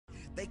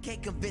They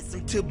can't convince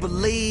them to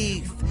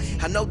believe.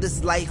 I know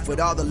this life with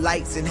all the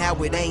lights and how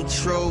it ain't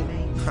true.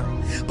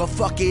 But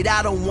fuck it,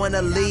 I don't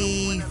wanna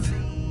leave.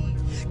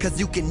 Cause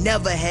you can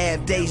never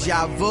have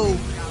deja vu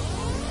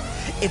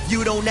if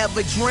you don't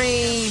ever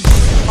dream.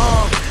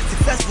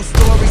 Successful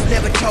stories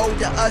never told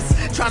to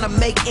us. Trying to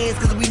make ends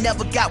cause we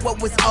never got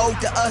what was owed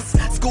to us.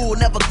 School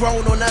never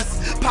grown on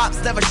us.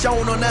 Pops never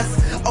shown on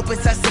us. Open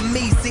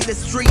sesame, see the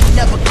street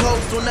never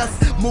closed on us.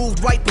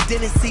 Moved right but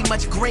didn't see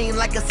much green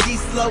like a ski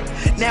slope.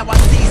 Now I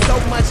see so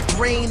much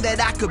green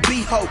that I could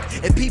be hope.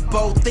 And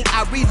people think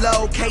I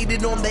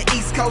relocated on the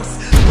East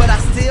Coast, but I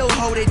still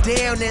hold it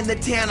down in the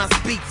town I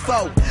speak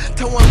for.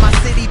 Towing my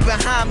city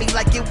behind me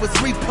like it was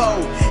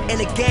repo. In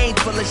a game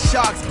full of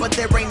sharks, but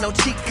there ain't no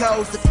cheat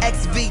codes. If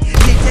XV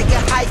did take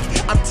a hike,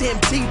 I'm Tim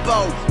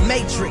Tebow.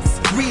 Matrix,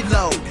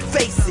 reload,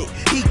 face it,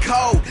 he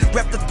cold.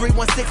 Rep the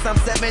 316, I'm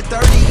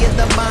 730 in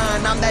the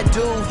mind. I'm that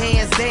dude,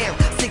 hands down,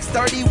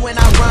 630 when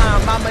I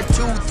rhyme. I'm a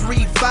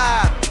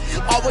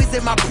 235, always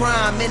in my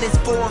prime. And it's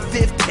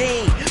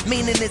 415,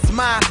 meaning it's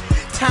my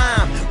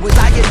time. Was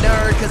I a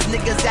nerd cause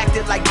niggas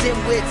acted like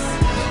dimwits?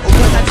 Or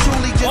was I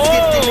truly just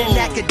gifted in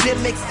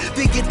academics?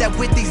 Figured that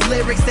with these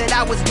lyrics that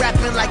I was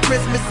rapping like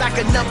Christmas, I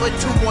could number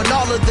 2 on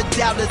all of the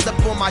doubters up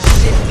on my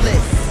shit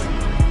list.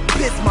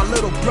 Piss, my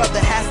little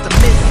brother has to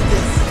miss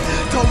this.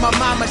 Told my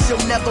mama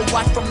she'll never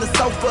watch from the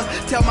sofa.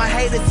 Tell my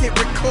haters hit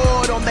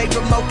record on they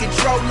remote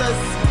controllers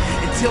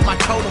until my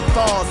totem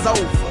falls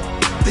over.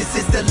 This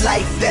is the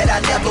life that I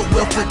never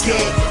will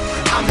forget.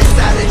 I'm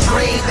inside a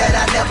dream that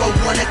I never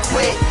wanna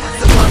quit.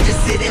 So I'm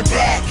just sitting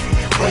back,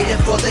 waiting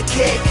for the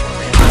kick.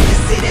 I'm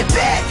just sitting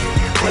back,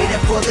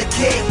 waiting for the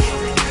kick.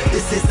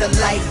 This is the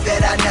life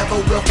that I never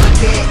will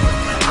forget.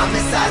 I'm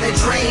inside a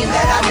dream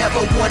that I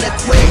never wanna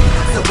quit.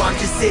 So I'm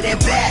just sitting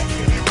back,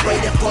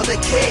 waiting for the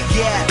kick.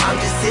 Yeah, I'm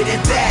just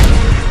sitting back,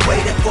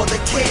 waiting for the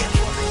kick.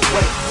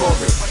 Wait for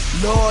it.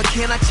 Lord,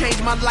 can I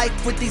change my life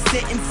with these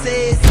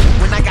sentences?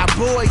 When I got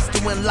boys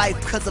doing life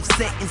cause of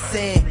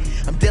sentencing.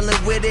 I'm dealing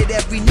with it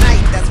every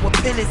night, that's what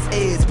penance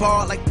is.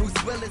 Ball like Bruce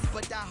Willis.